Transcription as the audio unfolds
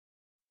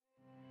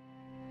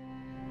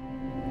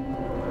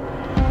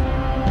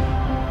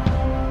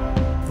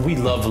We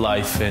love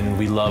life and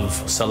we love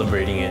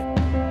celebrating it.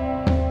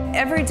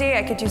 Every day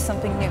I could do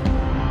something new.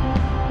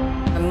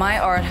 My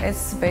art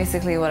is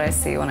basically what I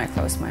see when I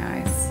close my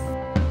eyes.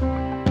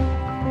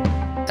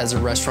 As a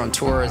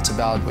restaurateur, it's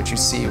about what you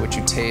see, what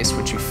you taste,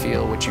 what you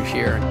feel, what you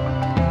hear.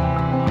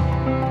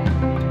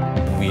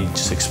 We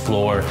just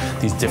explore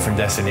these different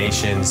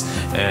destinations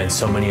and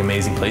so many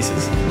amazing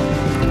places.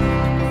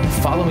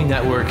 Follow Me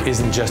Network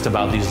isn't just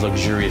about these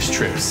luxurious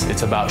trips.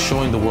 It's about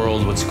showing the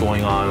world what's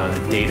going on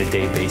a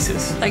day-to-day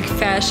basis. Like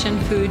fashion,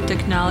 food,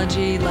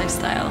 technology,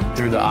 lifestyle.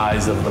 Through the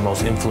eyes of the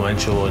most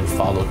influential and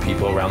followed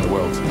people around the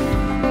world.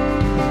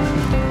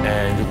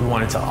 And we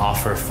wanted to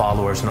offer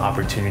followers an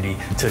opportunity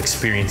to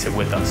experience it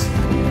with us.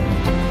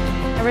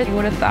 I never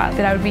would have thought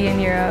that I would be in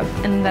Europe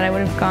and that I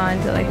would have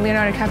gone to like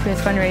Leonardo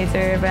DiCaprio's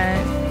fundraiser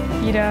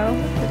event. You know,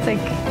 it's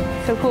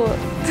like so cool.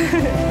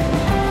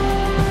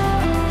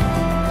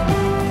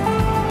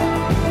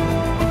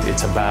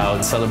 It's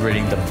about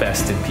celebrating the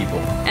best in people.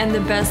 And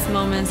the best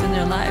moments in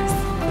their lives.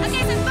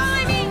 Okay, so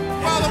follow me.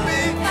 Follow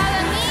me.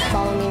 Follow me.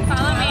 Follow me.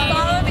 Follow me.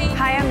 Follow me.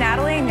 Hi, I'm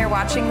Natalie, and you're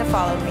watching the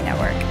Follow Me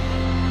Network.